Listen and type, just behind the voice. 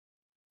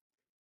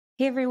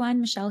Hey everyone,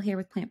 Michelle here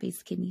with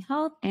Plant-Based Kidney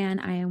Health, and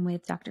I am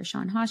with Dr.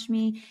 Sean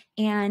Hashmi.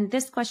 And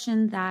this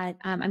question that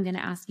I'm going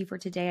to ask you for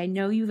today, I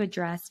know you've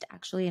addressed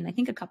actually, and I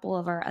think a couple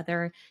of our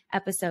other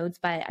episodes,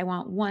 but I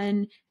want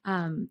one,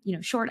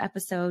 short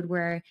episode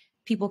where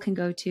people can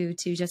go to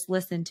just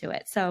listen to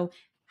it. So,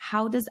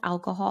 how does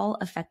alcohol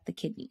affect the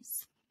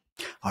kidneys?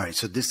 All right,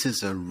 so this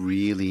is a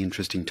really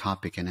interesting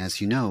topic, and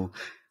as you know,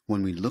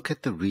 when we look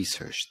at the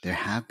research, there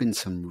have been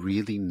some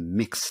really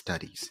mixed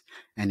studies,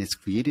 and it's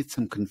created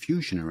some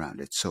confusion around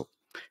it. So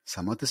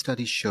some of the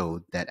studies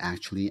showed that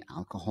actually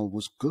alcohol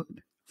was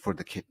good for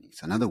the kidneys.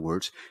 In other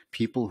words,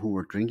 people who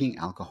were drinking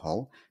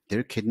alcohol,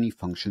 their kidney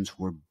functions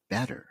were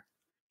better.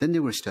 Then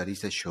there were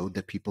studies that showed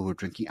that people who were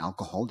drinking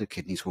alcohol, their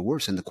kidneys were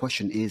worse. And the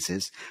question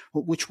is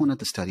well, which one of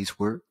the studies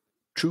were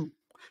true?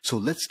 So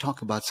let's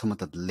talk about some of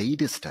the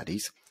latest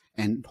studies,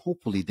 and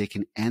hopefully they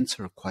can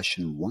answer a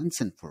question once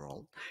and for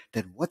all,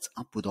 that what's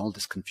up with all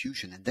this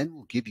confusion, and then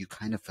we'll give you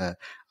kind of an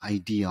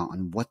idea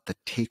on what the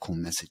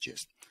take-home message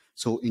is.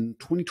 So in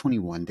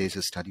 2021, there's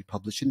a study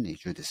published in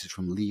Nature. This is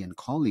from Lee and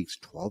colleagues,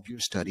 12-year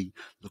study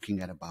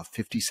looking at about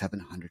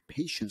 5,700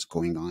 patients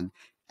going on,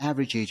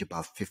 average age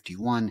about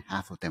 51,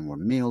 half of them were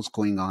males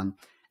going on.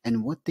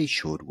 And what they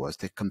showed was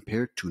that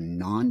compared to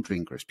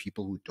non-drinkers,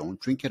 people who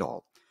don't drink at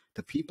all,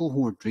 the people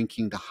who were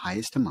drinking the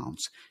highest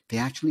amounts, they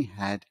actually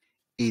had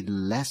a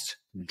less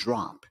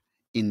drop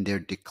in their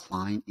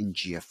decline in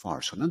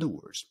GFR. So in other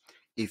words,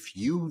 if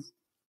you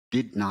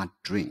did not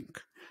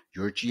drink,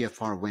 your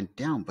GFR went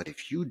down. But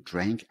if you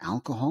drank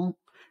alcohol,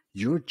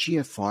 your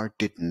GFR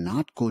did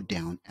not go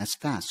down as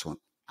fast. So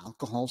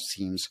alcohol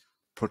seems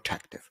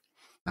protective.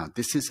 Now,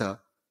 this is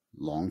a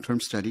long-term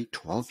study,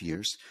 12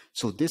 years.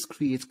 So this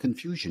creates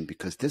confusion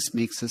because this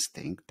makes us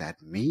think that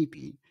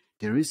maybe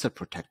there is a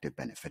protective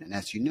benefit. And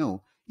as you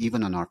know,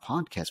 even on our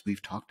podcast,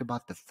 we've talked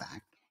about the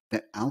fact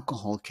that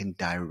alcohol can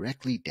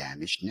directly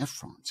damage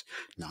nephrons,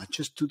 not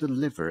just to the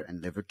liver and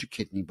liver to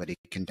kidney, but it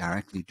can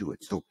directly do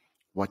it. So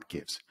what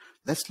gives?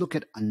 Let's look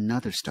at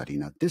another study.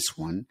 Now, this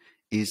one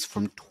is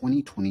from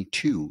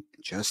 2022,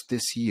 just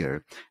this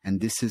year, and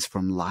this is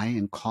from Lai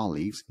and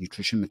colleagues,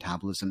 Nutrition,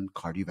 Metabolism,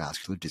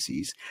 Cardiovascular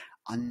Disease.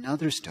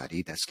 Another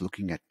study that's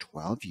looking at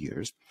 12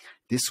 years.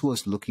 This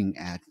was looking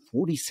at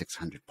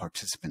 4,600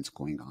 participants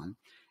going on,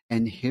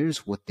 and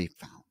here's what they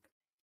found.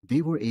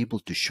 They were able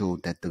to show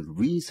that the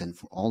reason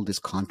for all this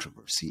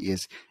controversy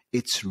is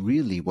it's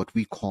really what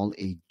we call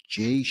a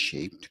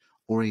J-shaped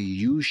or a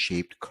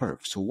U-shaped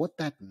curve. So what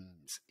that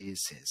means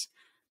is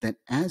that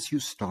as you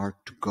start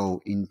to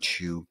go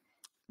into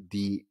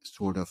the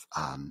sort of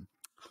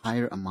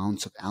higher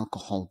amounts of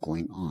alcohol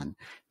going on,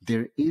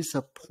 there is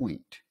a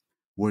point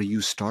where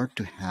you start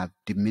to have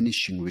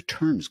diminishing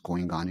returns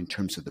going on in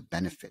terms of the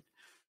benefit.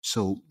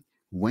 So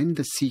when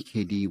the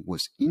CKD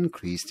was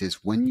increased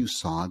is when you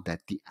saw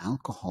that the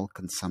alcohol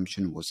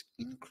consumption was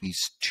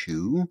increased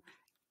to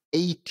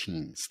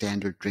 18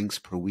 standard drinks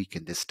per week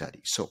in this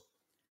study. So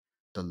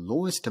the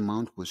lowest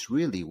amount was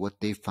really what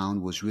they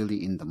found was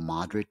really in the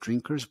moderate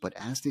drinkers, but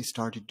as they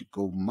started to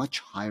go much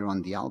higher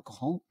on the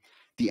alcohol,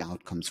 the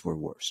outcomes were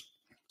worse.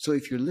 So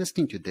if you're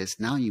listening to this,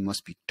 now you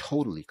must be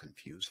totally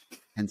confused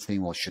and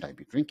saying, well, should I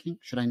be drinking?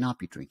 Should I not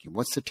be drinking?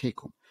 What's the take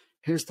home?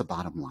 Here's the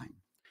bottom line.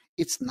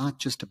 It's not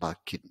just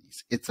about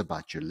kidneys. It's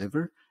about your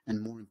liver,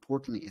 and more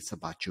importantly, it's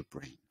about your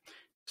brain.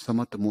 Some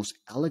of the most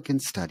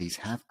elegant studies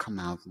have come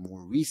out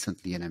more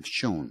recently and have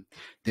shown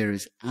there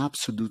is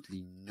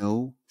absolutely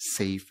no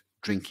safe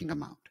drinking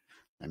amount.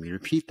 Let me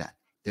repeat that.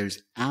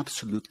 There's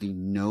absolutely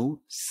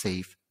no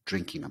safe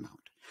drinking amount.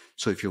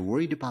 So if you're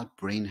worried about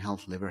brain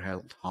health, liver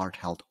health, heart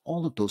health,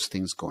 all of those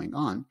things going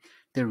on,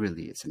 there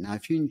really isn't. Now,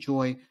 if you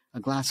enjoy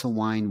a glass of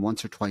wine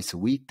once or twice a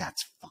week,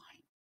 that's fine.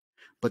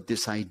 But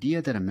this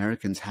idea that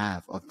Americans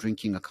have of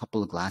drinking a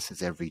couple of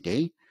glasses every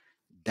day,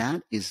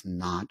 that is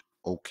not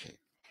okay.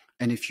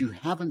 And if you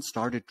haven't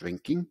started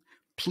drinking,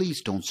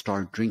 please don't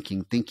start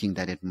drinking thinking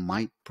that it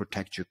might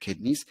protect your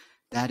kidneys.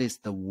 That is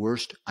the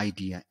worst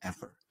idea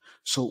ever.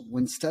 So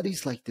when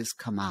studies like this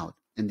come out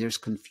and there's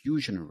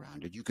confusion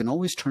around it, you can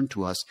always turn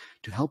to us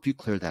to help you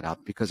clear that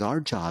up, because our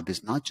job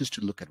is not just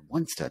to look at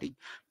one study,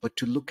 but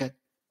to look at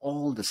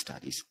all the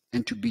studies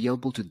and to be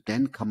able to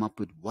then come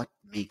up with what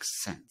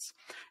makes sense.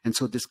 And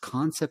so this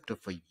concept of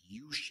a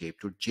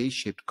U-shaped or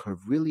J-shaped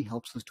curve really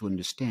helps us to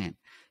understand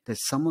that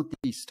some of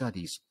these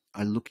studies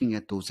are looking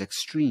at those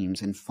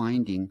extremes and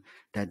finding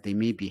that they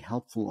may be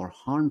helpful or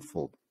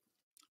harmful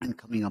and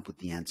coming up with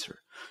the answer.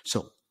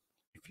 So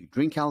if you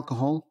drink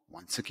alcohol,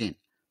 once again,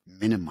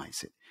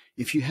 minimize it.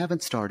 If you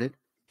haven't started,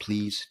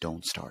 please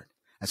don't start.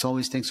 As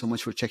always, thanks so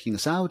much for checking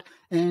us out.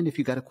 And if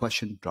you got a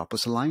question, drop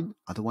us a line.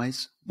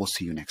 Otherwise, we'll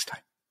see you next time.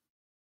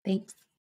 Thanks.